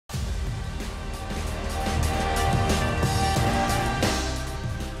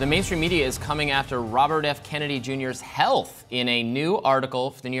The mainstream media is coming after Robert F. Kennedy Jr.'s health. In a new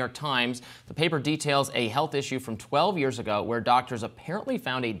article for the New York Times, the paper details a health issue from 12 years ago where doctors apparently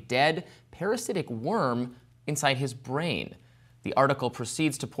found a dead parasitic worm inside his brain. The article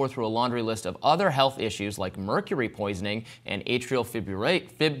proceeds to pour through a laundry list of other health issues like mercury poisoning and atrial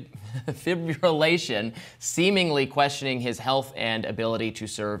fibrillation, seemingly questioning his health and ability to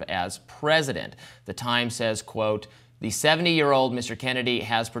serve as president. The Times says, quote, "The 70-year-old Mr. Kennedy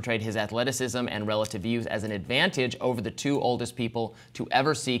has portrayed his athleticism and relative views as an advantage over the two oldest people to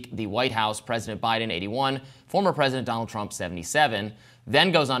ever seek the White House, President Biden, 81, former President Donald Trump, 77.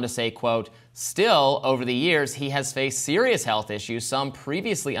 Then goes on to say, quote, "Still, over the years, he has faced serious health issues, some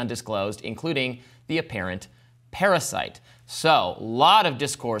previously undisclosed, including the apparent parasite." So, a lot of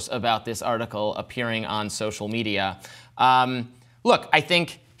discourse about this article appearing on social media. Look, I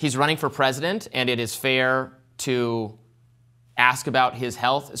think he's running for president, and it is fair to ask about his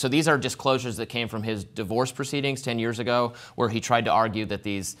health. So these are disclosures that came from his divorce proceedings 10 years ago, where he tried to argue that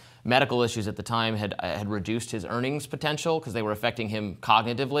these medical issues at the time had reduced his earnings potential because they were affecting him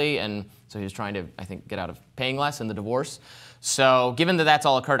cognitively, and so he was trying to, I think, get out of paying less in the divorce. So given that that's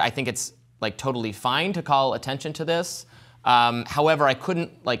all occurred, I think it's like totally fine to call attention to this. However, I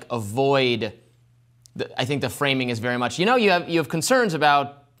couldn't avoid, I think the framing is very much, you have concerns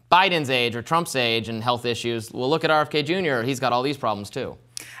about Biden's age or Trump's age and health issues. Well, look at RFK Jr. He's got all these problems too.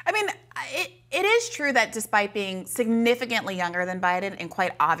 I mean, it is true that despite being significantly younger than Biden and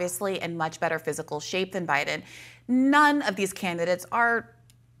quite obviously in much better physical shape than Biden, none of these candidates are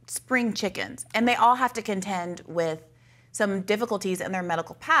spring chickens, and they all have to contend with some difficulties in their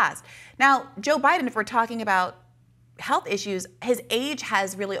medical past. Now, Joe Biden, if we're talking about health issues, his age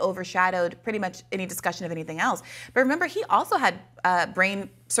has really overshadowed pretty much any discussion of anything else. But remember, he also had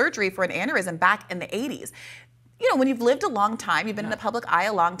brain surgery for an aneurysm back in the 80s. When you've lived a long time, you've been in the public eye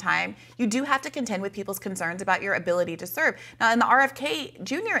a long time, you do have to contend with people's concerns about your ability to serve. Now, in the RFK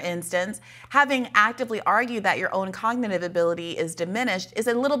Jr. instance, having actively argued that your own cognitive ability is diminished is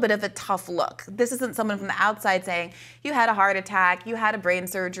a little bit of a tough look. This isn't someone from the outside saying, you had a heart attack, you had a brain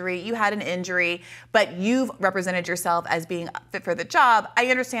surgery, you had an injury, but you've represented yourself as being fit for the job. I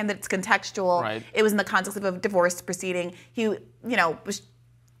understand that it's contextual. Right. It was in the context of a divorce proceeding. He, was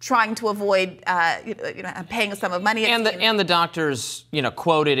trying to avoid, paying a sum of money. And the doctors,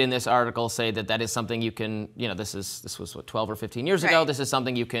 quoted in this article say that is something you can, this was what, 12 or 15 years ago. This is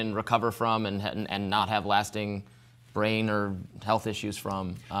something you can recover from and not have lasting brain or health issues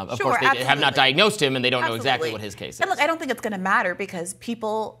from. Of course, they have not diagnosed him, and they don't know exactly what his case is. And look, I don't think it's going to matter because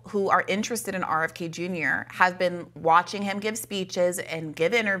people who are interested in RFK Jr. have been watching him give speeches and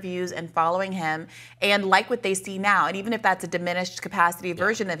give interviews and following him and like what they see now. And even if that's a diminished capacity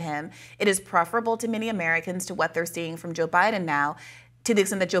version of him, it is preferable to many Americans to what they're seeing from Joe Biden now, to the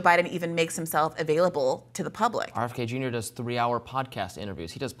extent that Joe Biden even makes himself available to the public. RFK Jr. does 3-hour podcast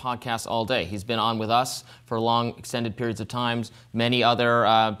interviews. He does podcasts all day. He's been on with us for long, extended periods of times. Many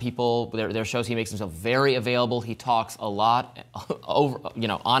other people, their shows, he makes himself very available. He talks a lot,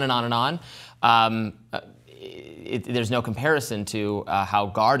 on and on and on. There's no comparison to how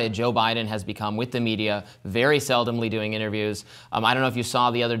guarded Joe Biden has become with the media, very seldomly doing interviews. I don't know if you saw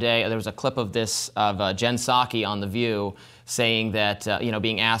the other day, there was a clip of this, of Jen Psaki on The View saying that,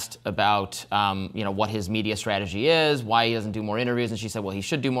 being asked about, what his media strategy is, why he doesn't do more interviews, and she said, well, he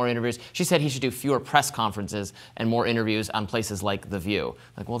should do more interviews. She said he should do fewer press conferences and more interviews on places like The View.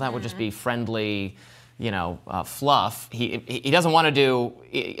 Like, well, that would just be friendly, fluff. He doesn't want to do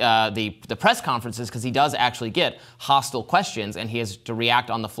the press conferences because he does actually get hostile questions and he has to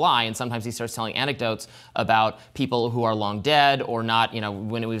react on the fly, and sometimes he starts telling anecdotes about people who are long dead or not,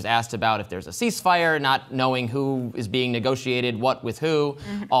 when he was asked about if there's a ceasefire, not knowing who is being negotiated, what with who,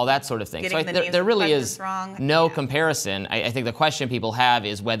 all that sort of thing. So there really is no comparison. I think the question people have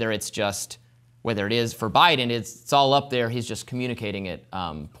is whether it is for Biden, it's all up there, he's just communicating it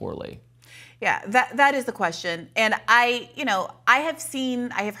poorly. Yeah, that is the question. And I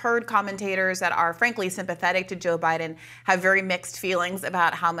have heard commentators that are frankly sympathetic to Joe Biden have very mixed feelings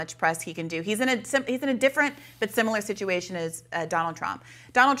about how much press he can do. He's in a different but similar situation as Donald Trump.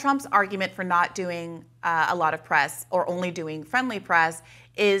 Donald Trump's argument for not doing a lot of press or only doing friendly press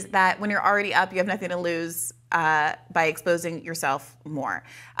is that when you're already up, you have nothing to lose by exposing yourself more.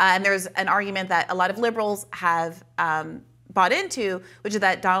 And there's an argument that a lot of liberals have bought into, which is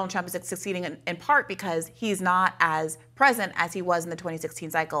that Donald Trump is succeeding in part because he's not as present as he was in the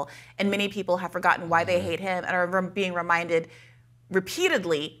 2016 cycle. And many people have forgotten why they hate him and are being reminded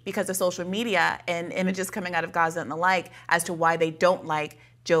repeatedly because of social media and images coming out of Gaza and the like as to why they don't like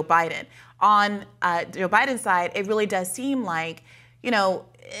Joe Biden. On Joe Biden's side, it really does seem like,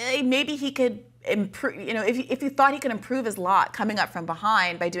 maybe he could improve, if you thought he could improve his lot coming up from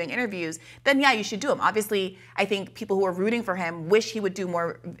behind by doing interviews, then yeah, you should do them. Obviously, I think people who are rooting for him wish he would do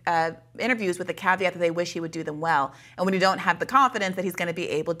more interviews, with the caveat that they wish he would do them well. And when you don't have the confidence that he's going to be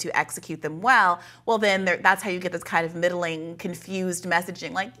able to execute them well, well, then that's how you get this kind of middling, confused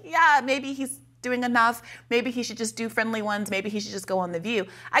messaging. Like, yeah, maybe he's doing enough. Maybe he should just do friendly ones. Maybe he should just go on The View.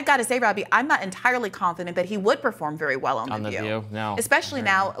 I got to say, Robby, I'm not entirely confident that he would perform very well on The View. No. Especially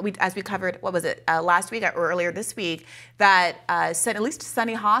now, as we covered, what was it, last week or earlier this week, that at least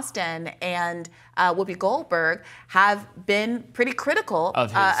Sunny Hostin and Whoopi Goldberg have been pretty critical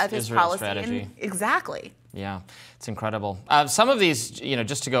of his policy. strategy. Exactly. Yeah, it's incredible. Some of these,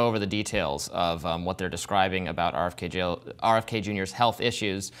 just to go over the details of what they're describing about RFK Jr.'s health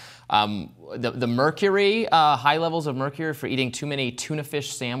issues, the mercury, high levels of mercury for eating too many tuna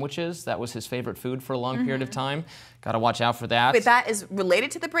fish sandwiches. That was his favorite food for a long period of time. Got to watch out for that. Wait, that is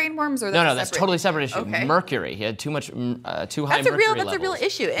related to the brain worms, or no, that's totally separate issue. Okay. Mercury. He had too high mercury levels. That's a real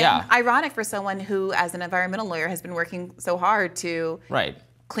issue. And ironic for someone who, as an environmental lawyer, has been working so hard to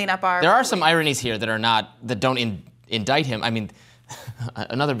clean up our. There are some ironies here that don't indict him. I mean,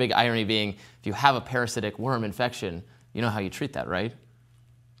 another big irony being, if you have a parasitic worm infection, you know how you treat that, right?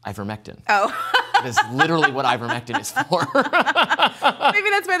 Ivermectin. Oh. That is literally what ivermectin is for. Maybe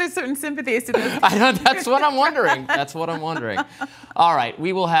that's why there's certain sympathies to this. I know, that's what I'm wondering. That's what I'm wondering. All right,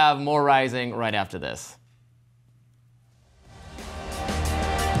 we will have more Rising right after this.